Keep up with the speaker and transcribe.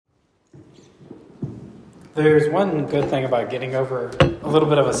There's one good thing about getting over a little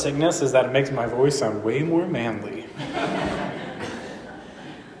bit of a sickness is that it makes my voice sound way more manly.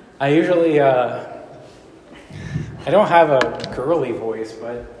 I usually, I don't have a girly voice,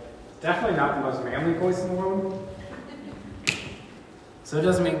 but definitely not the most manly voice in the world. So it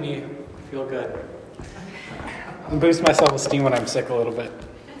does make me feel good. I boost my self-esteem when I'm sick a little bit.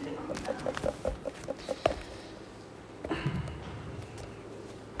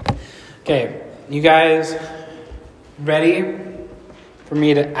 Okay, you guys ready for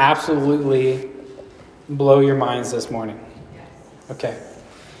me to absolutely blow your minds this morning? Okay.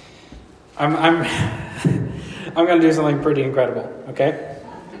 I'm going to do something pretty incredible, okay?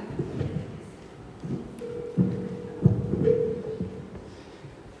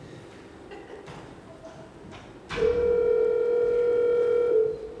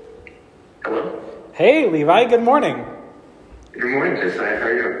 Hello? Hey, Levi, good morning. Good morning, Josiah. How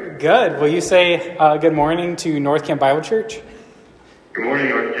are you? Good. Will you say good morning to North Camp Bible Church? Good morning,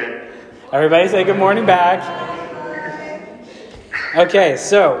 North Camp. Everybody say good morning back. Okay,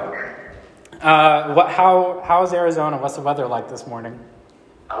 so how's Arizona? What's the weather like this morning?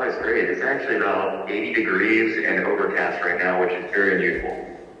 Oh, it's great. It's actually about 80 degrees and overcast right now, which is very unusual.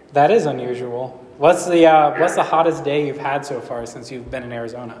 That is unusual. What's the hottest day you've had so far since you've been in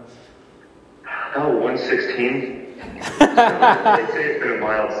Arizona? Oh, 116. So I'd say it's been a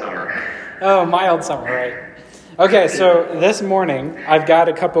mild summer. Oh, mild summer, right. Okay, so this morning, I've got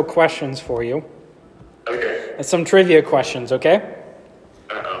a couple questions for you. Okay. And some trivia questions, okay?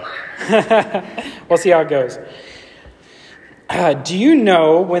 Uh-oh. We'll see how it goes. Do you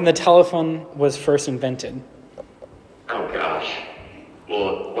know when the telephone was first invented? Oh, gosh.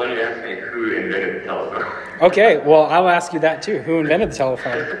 Well, why don't you ask me who invented the telephone? Okay, well, I'll ask you that too. Who invented the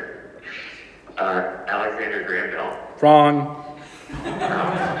telephone? Alexander Graham Bell. Wrong.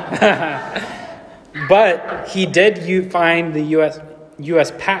 But he did find the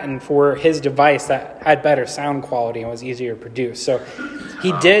U.S. patent for his device that had better sound quality and was easier to produce. So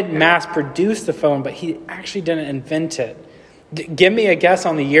he did mass produce the phone, but he actually didn't invent it. Give me a guess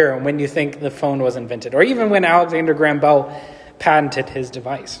on the year when you think the phone was invented, or even when Alexander Graham Bell patented his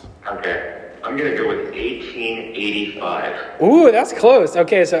device. Okay. I'm going to go with 1885. Ooh, that's close.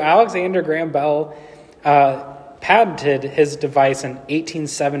 Okay, so Alexander Graham Bell patented his device in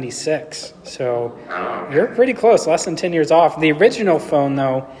 1876. So you're pretty close, less than 10 years off. The original phone,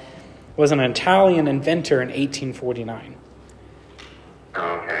 though, was an Italian inventor in 1849.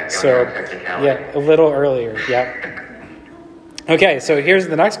 Okay. So, yeah, a little earlier, yeah. Okay, so here's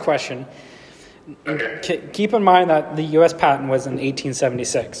the next question. Okay. Keep in mind that the U.S. patent was in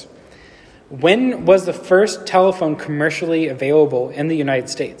 1876. When was the first telephone commercially available in the United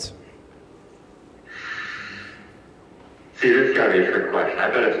States? See, this has got to be a trick question. I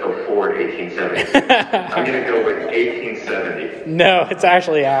bet it's before 1870. I'm going to go with 1870. No, it's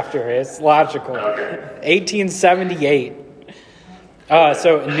actually after. It's logical. Okay. 1878.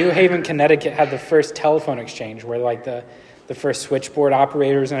 So New Haven, Connecticut had the first telephone exchange where like the first switchboard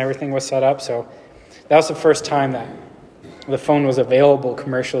operators and everything was set up. So that was the first time that the phone was available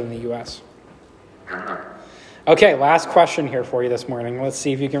commercially in the U.S. Uh-huh. Okay, last question here for you this morning. Let's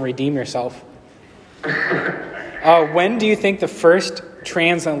see if you can redeem yourself. When do you think the first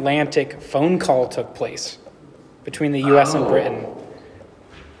transatlantic phone call took place between the U.S. and Britain?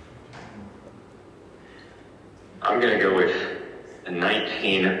 I'm going to go with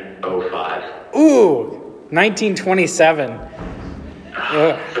 1905. Ooh, 1927.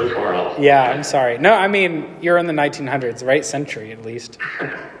 So far off. Yeah, I'm sorry. No, I mean, you're in the 1900s, right? Century, at least.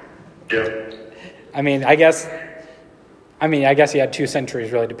 Yep. I guess you had 2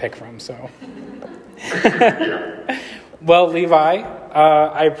 centuries really to pick from, so. Yeah. Well, Levi,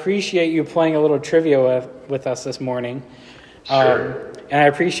 I appreciate you playing a little trivia with us this morning. Sure. And I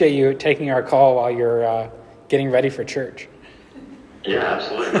appreciate you taking our call while you're getting ready for church. Yeah,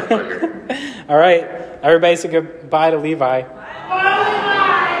 absolutely. My pleasure. All right. Everybody say goodbye to Levi.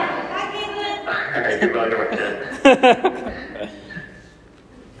 Goodbye, North Camp.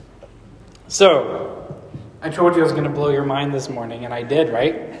 So, I told you I was going to blow your mind this morning, and I did,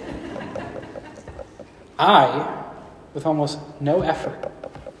 right? I, with almost no effort,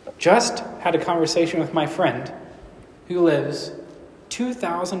 just had a conversation with my friend who lives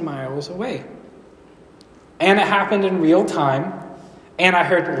 2,000 miles away. And it happened in real time, and I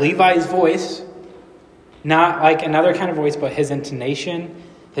heard Levi's voice, not like another kind of voice, but his intonation,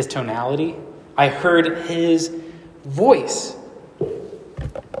 his tonality. I heard his voice.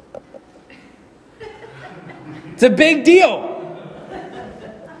 It's a big deal.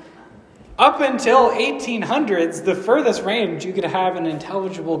 Up until 1800s, the furthest range you could have an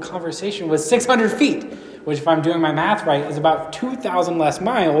intelligible conversation was 600 feet, which, if I'm doing my math right, is about 2,000 less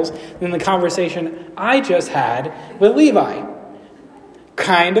miles than the conversation I just had with Levi.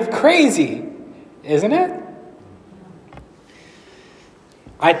 Kind of crazy, isn't it?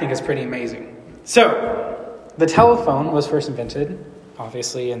 I think it's pretty amazing. So, the telephone was first invented,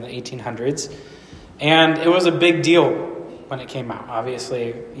 obviously, in the 1800s, and it was a big deal when it came out.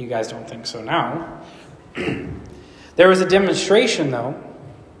 Obviously, you guys don't think so now. There was a demonstration, though,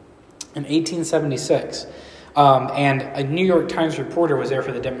 in 1876, and a New York Times reporter was there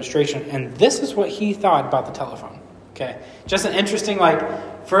for the demonstration, and this is what he thought about the telephone. Okay, just an interesting,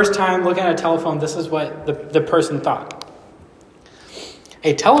 first time looking at a telephone, this is what the person thought.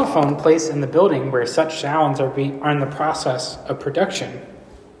 A telephone placed in the building where such sounds are in the process of production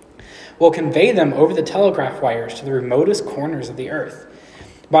will convey them over the telegraph wires to the remotest corners of the earth.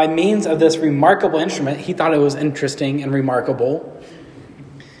 By means of this remarkable instrument, he thought it was interesting and remarkable.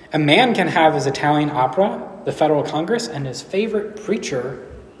 A man can have his Italian opera, the Federal Congress, and his favorite preacher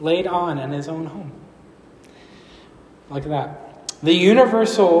laid on in his own home. Look at that. The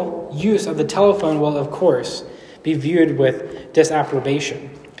universal use of the telephone will, of course, be viewed with disapprobation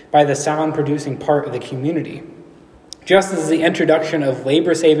by the sound-producing part of the community, just as the introduction of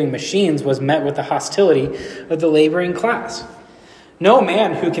labor-saving machines was met with the hostility of the laboring class. No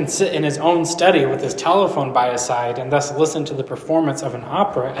man who can sit in his own study with his telephone by his side and thus listen to the performance of an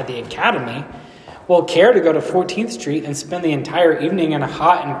opera at the Academy will care to go to 14th Street and spend the entire evening in a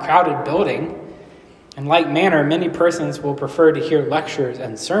hot and crowded building. In like manner, many persons will prefer to hear lectures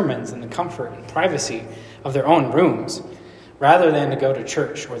and sermons in the comfort and privacy of their own rooms, rather than to go to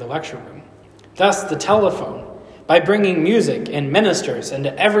church or the lecture room. Thus, the telephone, by bringing music and ministers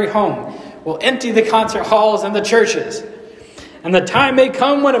into every home, will empty the concert halls and the churches. And the time may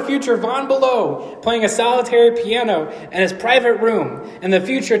come when a future Von Below, playing a solitary piano in his private room, and the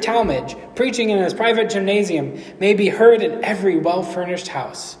future Talmage, preaching in his private gymnasium, may be heard in every well-furnished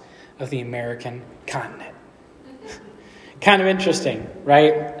house of the American continent. Kind of interesting,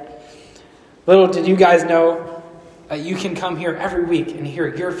 right? Little did you guys know that you can come here every week and hear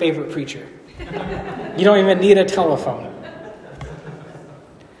your favorite preacher. You don't even need a telephone.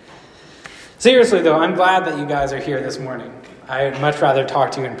 Seriously, though, I'm glad that you guys are here this morning. I'd much rather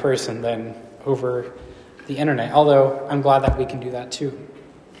talk to you in person than over the internet, although I'm glad that we can do that too.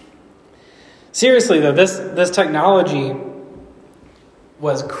 Seriously, though, this technology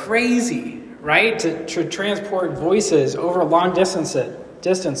was crazy, right? To transport voices over long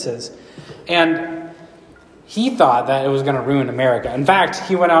distances. And he thought that it was going to ruin America. In fact,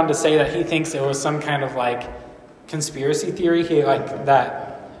 he went on to say that he thinks it was some kind of conspiracy theory.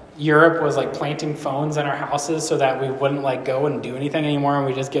 That Europe was planting phones in our houses so that we wouldn't go and do anything anymore, and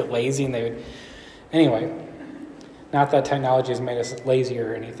we just get lazy and they would. Anyway, not that technology has made us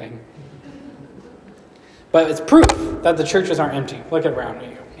lazier or anything. But it's proof that the churches aren't empty. Look around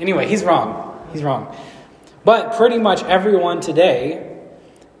you. Anyway, he's wrong. He's wrong. But pretty much everyone today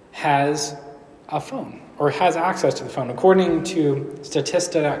has a phone or has access to the phone. According to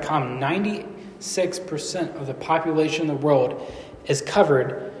Statista.com, 96% of the population in the world is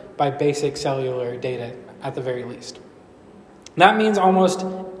covered by basic cellular data at the very least. That means almost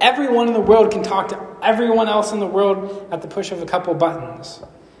everyone in the world can talk to everyone else in the world at the push of a couple buttons.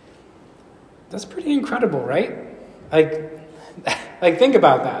 That's pretty incredible, right? Think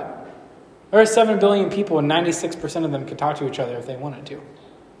about that. There are 7 billion people and 96% of them could talk to each other if they wanted to.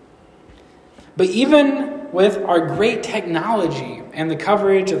 But even with our great technology and the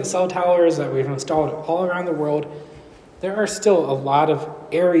coverage of the cell towers that we've installed all around the world, there are still a lot of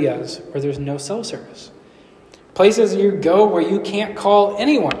areas where there's no cell service. Places you go where you can't call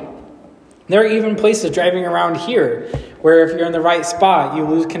anyone. There are even places driving around here where if you're in the right spot, you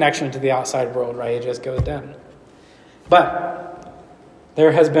lose connection to the outside world, right? It just goes dead. But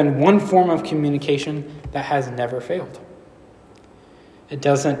there has been one form of communication that has never failed. It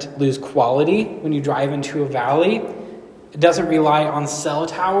doesn't lose quality when you drive into a valley. It doesn't rely on cell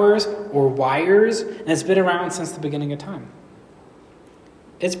towers or wires, and it's been around since the beginning of time.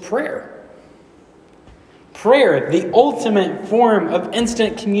 It's prayer. Prayer, the ultimate form of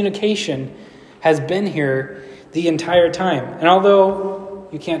instant communication, has been here the entire time. And although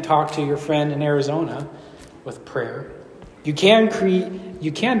you can't talk to your friend in Arizona with prayer, you can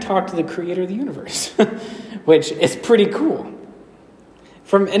talk to the creator of the universe, which is pretty cool.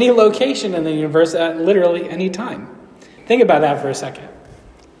 From any location in the universe at literally any time. Think about that for a second.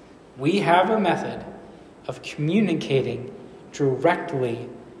 We have a method of communicating directly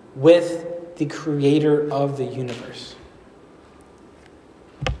with the creator of the universe.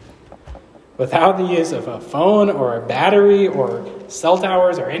 without the use of a phone or a battery or cell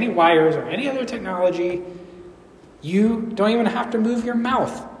towers or any wires or any other technology. You don't even have to move your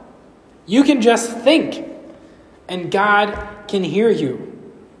mouth. You can just think, and God can hear you.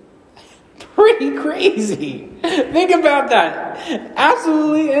 Pretty crazy. Think about that.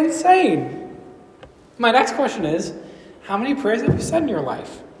 Absolutely insane. My next question is, how many prayers have you said in your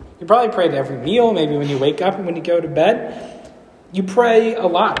life? You probably prayed every meal, maybe when you wake up and when you go to bed. You pray a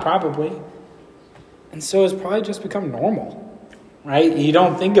lot, probably. And so it's probably just become normal, right? You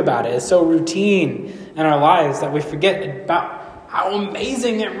don't think about it. It's so routine in our lives that we forget about how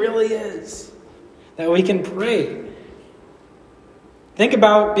amazing it really is that we can pray. Think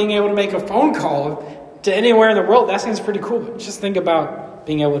about being able to make a phone call to anywhere in the world. That seems pretty cool. But just think about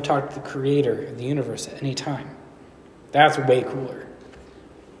being able to talk to the creator of the universe at any time. That's way cooler.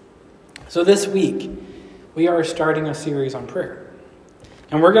 So this week, we are starting a series on prayer.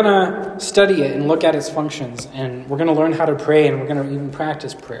 And we're going to study it and look at its functions. And we're going to learn how to pray, and we're going to even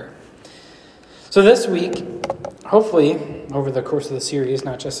practice prayer. So this week, hopefully, over the course of the series,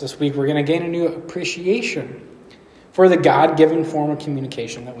 not just this week, we're going to gain a new appreciation for the God-given form of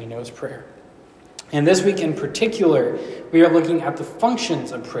communication that we know as prayer. And this week in particular, we are looking at the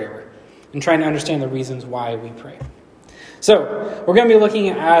functions of prayer and trying to understand the reasons why we pray. So, we're going to be looking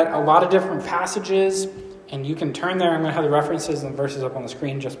at a lot of different passages, and you can turn there. I'm going to have the references and verses up on the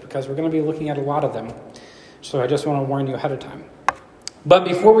screen just because we're going to be looking at a lot of them. So I just want to warn you ahead of time. But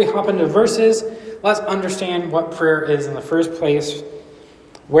before we hop into verses, let's understand what prayer is in the first place,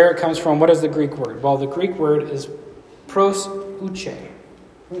 where it comes from. What is the Greek word? Well, the Greek word is prosouche.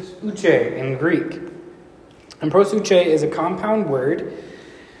 Prosouche in Greek. And prosouche is a compound word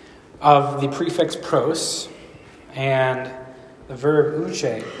of the prefix pros and the verb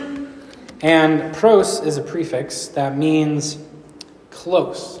ouche. And pros is a prefix that means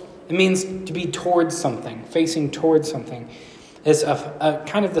close. It means to be towards something, facing towards something. It's a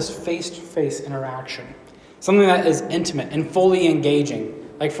kind of this face-to-face interaction. Something that is intimate and fully engaging.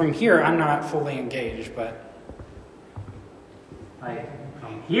 Like from here, I'm not fully engaged, but like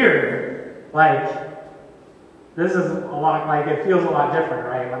from here, like this is a lot, like it feels a lot different,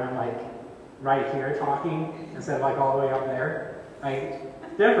 right? When I'm like right here talking instead of like all the way up there.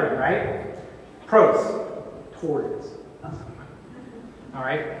 Like different, right? Pros, towards. All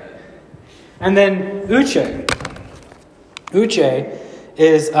right? And then ouche. Ouche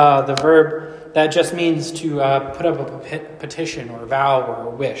is the verb that just means to put up a petition or a vow or a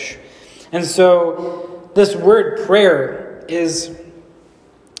wish. And so this word prayer is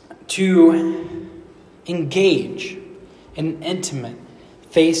to engage in an intimate,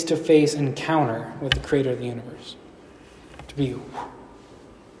 face-to-face encounter with the creator of the universe. To be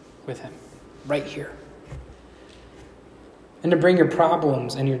with him, right here. And to bring your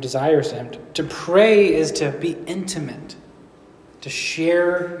problems and your desires to him. To pray is to be intimate. To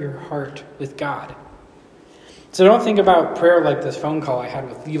share your heart with God. So don't think about prayer like this phone call I had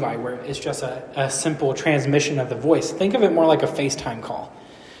with Levi, where it's just a simple transmission of the voice. Think of it more like a FaceTime call,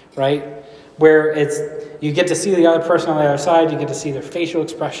 right? Where you get to see the other person on the other side, you get to see their facial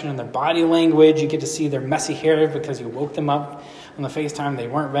expression and their body language, you get to see their messy hair because you woke them up on the FaceTime, they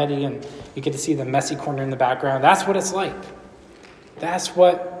weren't ready, and you get to see the messy corner in the background. That's what it's like. That's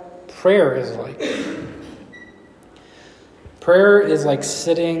what prayer is like. Prayer is like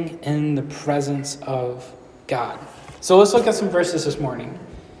sitting in the presence of God. So let's look at some verses this morning.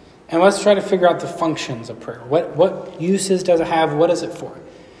 And let's try to figure out the functions of prayer. What uses does it have? What is it for?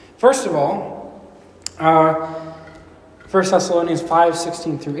 First of all, 1 Thessalonians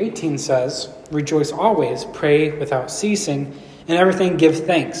 5:16-18 says, "Rejoice always, pray without ceasing, in everything give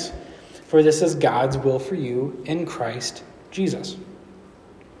thanks, for this is God's will for you in Christ Jesus."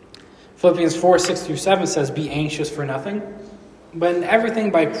 Philippians 4:6-7 says, "Be anxious for nothing, but in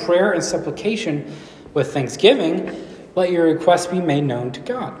everything by prayer and supplication with thanksgiving, let your requests be made known to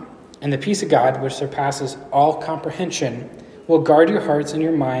God. And the peace of God, which surpasses all comprehension, will guard your hearts and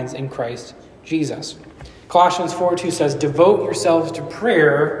your minds in Christ Jesus." Colossians 4:2 says, "Devote yourselves to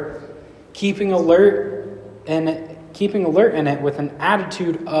prayer, keeping alert in it with an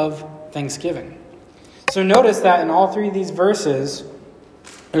attitude of thanksgiving." So notice that in all three of these verses,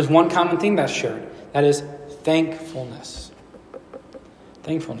 there's one common thing that's shared. That is thankfulness.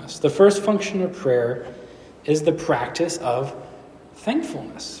 Thankfulness. The first function of prayer is the practice of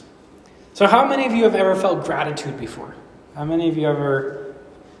thankfulness. So how many of you have ever felt gratitude before? How many of you ever...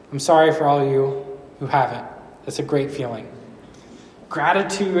 I'm sorry for all of you who haven't. It's a great feeling.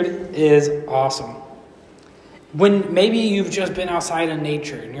 Gratitude is awesome. When maybe you've just been outside in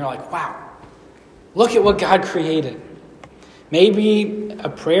nature and you're like, wow, look at what God created. Maybe a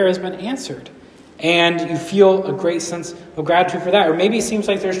prayer has been answered and you feel a great sense of gratitude for that. Or maybe it seems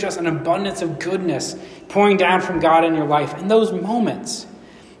like there's just an abundance of goodness pouring down from God in your life. In those moments,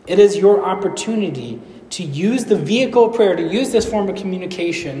 it is your opportunity to use the vehicle of prayer, to use this form of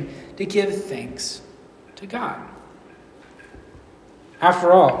communication to give thanks to God.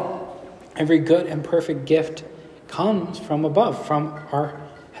 After all, every good and perfect gift comes from above, from our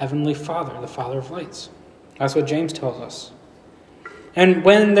Heavenly Father, the Father of lights. That's what James tells us. And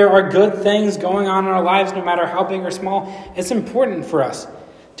when there are good things going on in our lives, no matter how big or small, it's important for us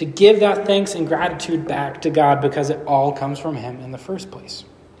to give that thanks and gratitude back to God because it all comes from Him in the first place.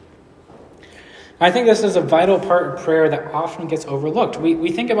 I think this is a vital part of prayer that often gets overlooked.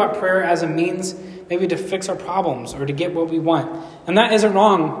 We think about prayer as a means maybe to fix our problems or to get what we want. And that isn't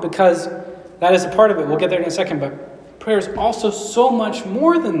wrong because that is a part of it. We'll get there in a second. But prayer is also so much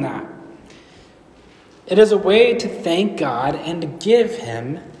more than that. It is a way to thank God and to give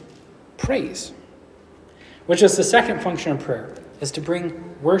Him praise, which is the second function of prayer, is to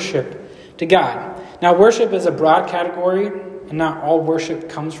bring worship to God. Now, worship is a broad category, and not all worship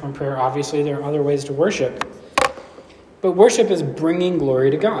comes from prayer. Obviously, there are other ways to worship. But worship is bringing glory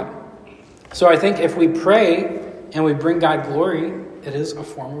to God. So I think if we pray and we bring God glory, it is a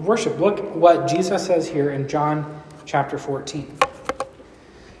form of worship. Look what Jesus says here in John chapter 14.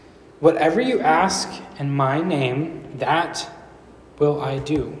 Whatever you ask in my name, that will I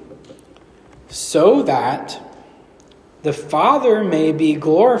do, so that the Father may be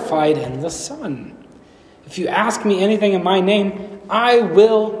glorified in the Son. If you ask me anything in my name, I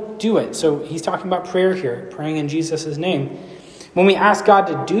will do it. So he's talking about prayer here, praying in Jesus' name. When we ask God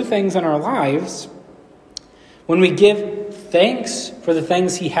to do things in our lives, when we give thanks for the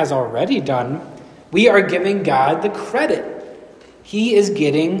things He has already done, we are giving God the credit. He is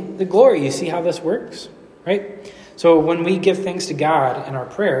getting the glory. You see how this works, right? So when we give thanks to God in our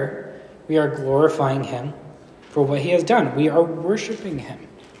prayer, we are glorifying Him for what He has done. We are worshiping Him.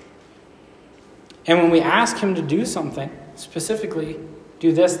 And when we ask Him to do something, specifically,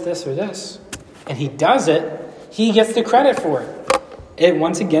 do this, this, or this, and He does it, He gets the credit for it. It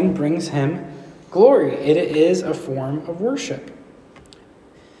once again brings Him glory. It is a form of worship.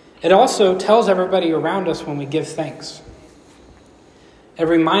 It also tells everybody around us when we give thanks. It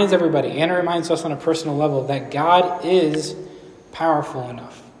reminds everybody, and it reminds us on a personal level, that God is powerful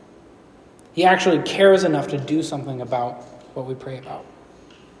enough. He actually cares enough to do something about what we pray about.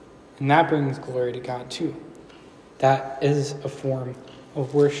 And that brings glory to God too. That is a form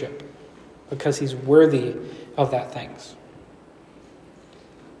of worship because He's worthy of that thanks.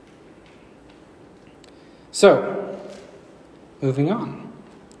 So, moving on.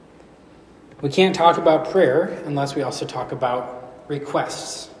 We can't talk about prayer unless we also talk about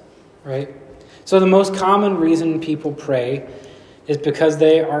requests, right? So the most common reason people pray is because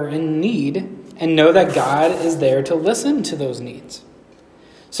they are in need and know that God is there to listen to those needs.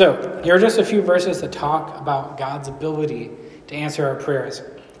 So, here are just a few verses that talk about God's ability to answer our prayers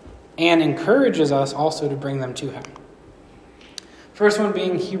and encourages us also to bring them to Him. First one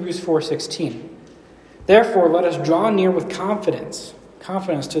being Hebrews 4:16. Therefore, let us draw near with confidence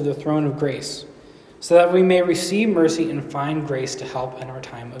to the throne of grace, so that we may receive mercy and find grace to help in our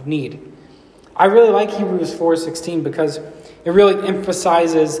time of need. I really like Hebrews 4:16 because it really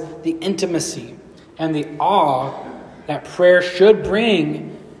emphasizes the intimacy and the awe that prayer should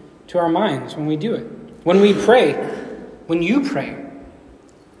bring to our minds when we do it. When we pray, when you pray,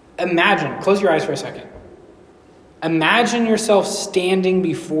 imagine, close your eyes for a second. Imagine yourself standing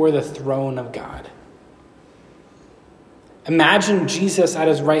before the throne of God. Imagine Jesus at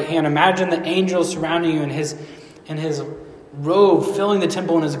His right hand. Imagine the angels surrounding you in his robe, filling the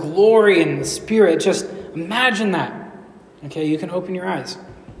temple in His glory and the Spirit. Just imagine that. Okay, you can open your eyes.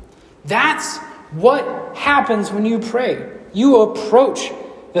 That's what happens when you pray. You approach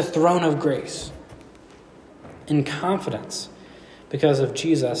the throne of grace in confidence because of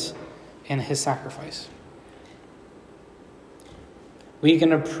Jesus and His sacrifice. We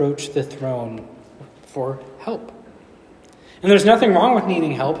can approach the throne for help. And there's nothing wrong with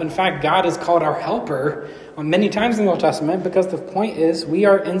needing help. In fact, God is called our helper many times in the Old Testament because the point is we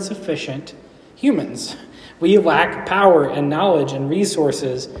are insufficient humans. We lack power and knowledge and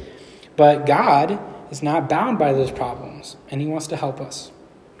resources, but God is not bound by those problems, and He wants to help us.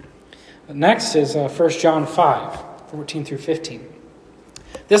 Next is 1 John 5:14 through 15.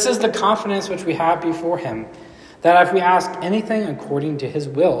 This is the confidence which we have before Him, that if we ask anything according to His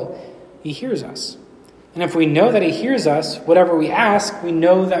will, He hears us. And if we know that He hears us, whatever we ask, we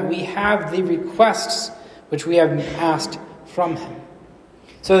know that we have the requests which we have asked from Him.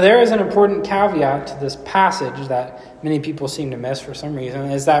 So there is an important caveat to this passage that many people seem to miss for some reason,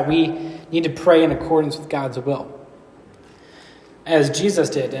 is that we need to pray in accordance with God's will. As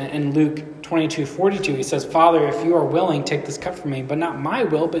Jesus did in Luke 22:42, he says, "Father, if you are willing, take this cup from me, but not my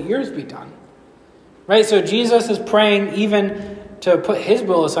will, but yours be done." Right? So Jesus is praying even to put his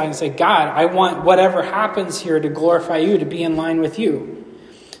will aside and say, God, I want whatever happens here to glorify you, to be in line with you.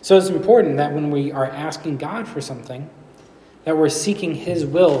 So it's important that when we are asking God for something, that we're seeking his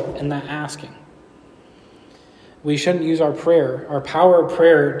will in that asking. We shouldn't use our power of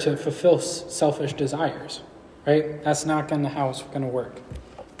prayer to fulfill selfish desires. Right? That's not how it's going to work.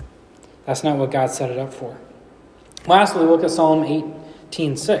 That's not what God set it up for. Lastly, look at Psalm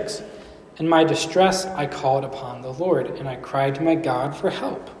 18:6. In my distress, I called upon the Lord, and I cried to my God for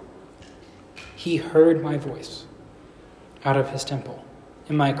help. He heard my voice out of his temple,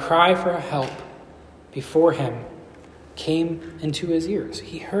 and my cry for help before him came into his ears.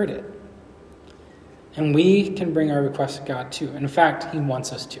 He heard it. And we can bring our requests to God too. In fact, he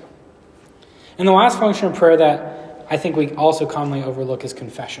wants us to. And the last function of prayer that I think we also commonly overlook is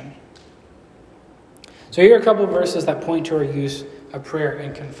confession. So here are a couple of verses that point to our use of prayer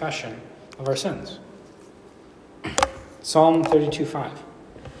and confession of our sins. Psalm 32:5.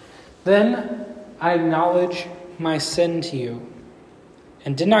 Then I acknowledge my sin to you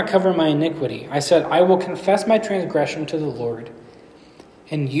and did not cover my iniquity. I said, I will confess my transgression to the Lord,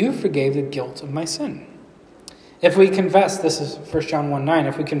 and you forgave the guilt of my sin. If we confess, this is 1 John 1:9,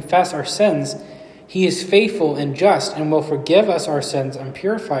 if we confess our sins, he is faithful and just and will forgive us our sins and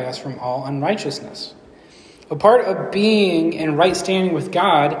purify us from all unrighteousness. A part of being in right standing with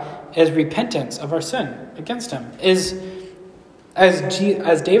God is repentance of our sin against him. Is, as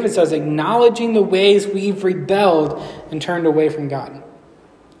David says, acknowledging the ways we've rebelled and turned away from God.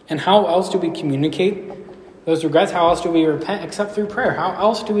 And how else do we communicate those regrets? How else do we repent except through prayer? How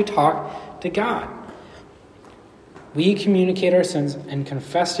else do we talk to God? We communicate our sins and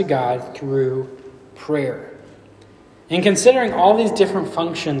confess to God through prayer. And considering all these different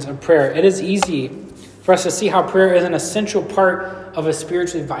functions of prayer, it is easy for us to see how prayer is an essential part of a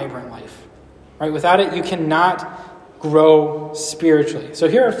spiritually vibrant life. Right? Without it, you cannot grow spiritually. So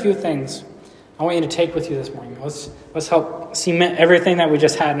here are a few things I want you to take with you this morning. Let's help cement everything that we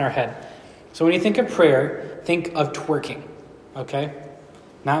just had in our head. So when you think of prayer, think of twerking. Okay?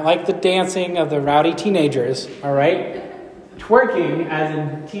 Not like the dancing of the rowdy teenagers, all right? Twerking, as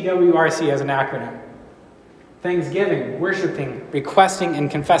in TWRC as an acronym. Thanksgiving, worshiping, requesting,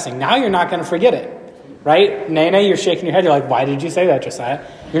 and confessing. Now you're not going to forget it, right? Nene, you're shaking your head. You're like, why did you say that, Josiah?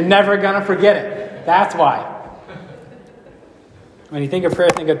 You're never going to forget it. That's why. When you think of prayer,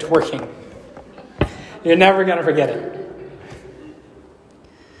 think of twerking. You're never going to forget it.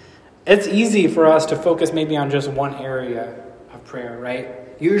 It's easy for us to focus maybe on just one area of prayer, right?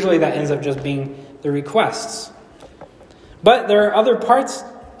 Usually that ends up just being the requests. But there are other parts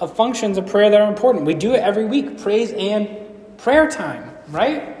of functions of prayer that are important. We do it every week, praise and prayer time,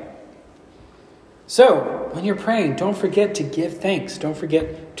 right? So, when you're praying, don't forget to give thanks. Don't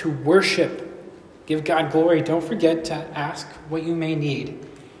forget to worship. Give God glory. Don't forget to ask what you may need.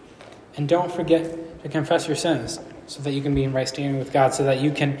 And don't forget to confess your sins so that you can be in right standing with God, so that you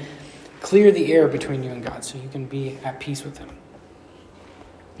can clear the air between you and God, so you can be at peace with him.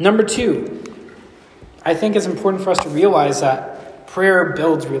 Number 2, I think it's important for us to realize that prayer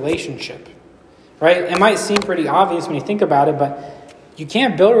builds relationship, right? It might seem pretty obvious when you think about it, but you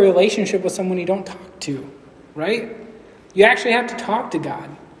can't build a relationship with someone you don't talk to, right? You actually have to talk to God.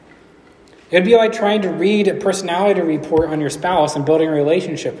 It'd be like trying to read a personality report on your spouse and building a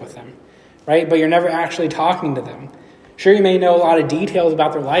relationship with them, right? But you're never actually talking to them. Sure, you may know a lot of details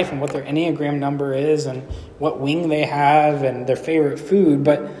about their life and what their Enneagram number is and what wing they have and their favorite food,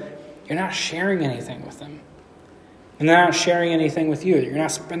 but you're not sharing anything with them. And they're not sharing anything with you. You're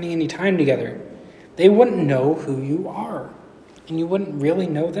not spending any time together. They wouldn't know who you are, and you wouldn't really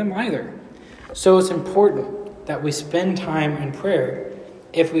know them either. So it's important that we spend time in prayer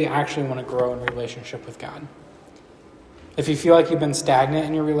if we actually want to grow in relationship with God. If you feel like you've been stagnant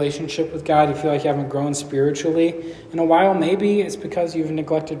in your relationship with God, you feel like you haven't grown spiritually in a while, maybe it's because you've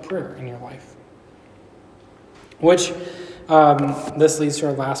neglected prayer in your life. Which, this leads to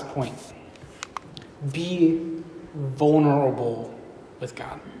our last point. Be vulnerable with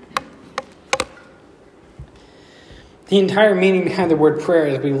God. The entire meaning behind the word prayer,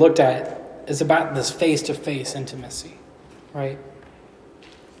 as we looked at, is about this face-to-face intimacy, right?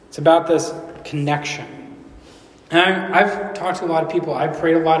 It's about this connection. And I've talked to a lot of people. I've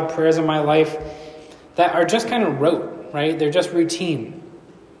prayed a lot of prayers in my life that are just kind of rote, right? They're just routine.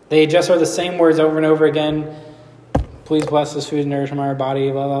 They just are the same words over and over again. please bless this food and nourish my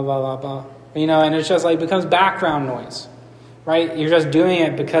body, blah, blah, blah, blah, blah. And it's just like becomes background noise, right? You're just doing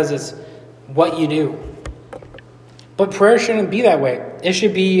it because it's what you do. But prayer shouldn't be that way. It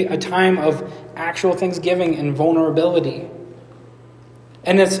should be a time of actual thanksgiving and vulnerability.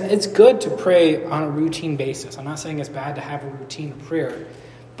 And it's good to pray on a routine basis. I'm not saying it's bad to have a routine of prayer.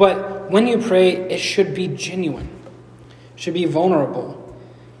 But when you pray, it should be genuine. It should be vulnerable.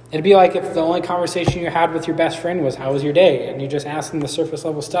 It'd be like if the only conversation you had with your best friend was, how was your day? And you just asked them the surface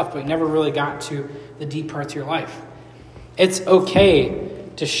level stuff, but you never really got to the deep parts of your life. It's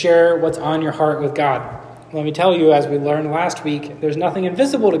okay to share what's on your heart with God. Let me tell you, as we learned last week, there's nothing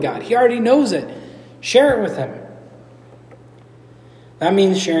invisible to God. He already knows it. Share it with him. That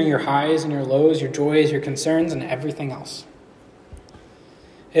means sharing your highs and your lows, your joys, your concerns, and everything else.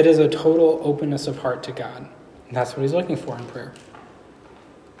 It is a total openness of heart to God. And that's what he's looking for in prayer.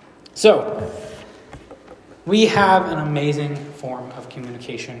 So, we have an amazing form of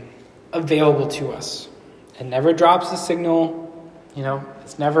communication available to us. It never drops the signal.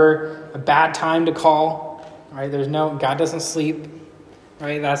 It's never a bad time to call, right? God doesn't sleep,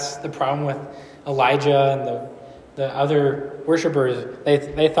 right? That's the problem with Elijah and the other worshipers.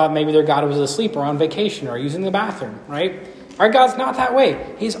 They thought maybe their God was asleep or on vacation or using the bathroom, right? Our God's not that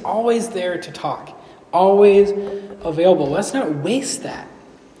way. He's always there to talk, always available. Let's not waste that.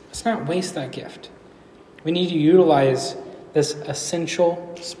 Let's not waste that gift. We need to utilize this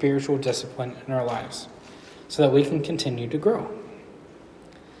essential spiritual discipline in our lives so that we can continue to grow.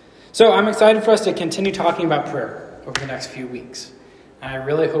 So I'm excited for us to continue talking about prayer over the next few weeks. And I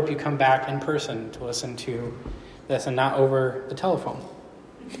really hope you come back in person to listen to this and not over the telephone.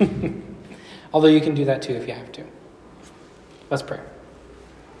 Although you can do that too if you have to. Let's pray.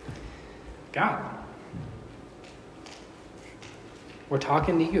 God, we're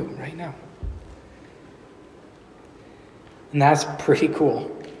talking to you right now. And that's pretty cool.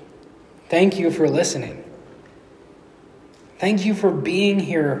 Thank you for listening. Thank you for being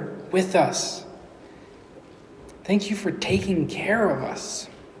here with us. Thank you for taking care of us.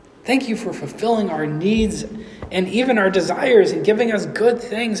 Thank you for fulfilling our needs and even our desires and giving us good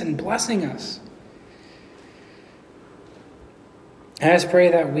things and blessing us. And I just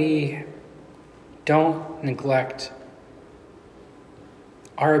pray that we don't neglect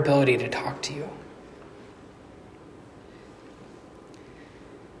our ability to talk to you.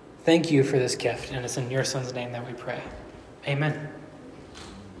 Thank you for this gift, and it's in your Son's name that we pray. Amen.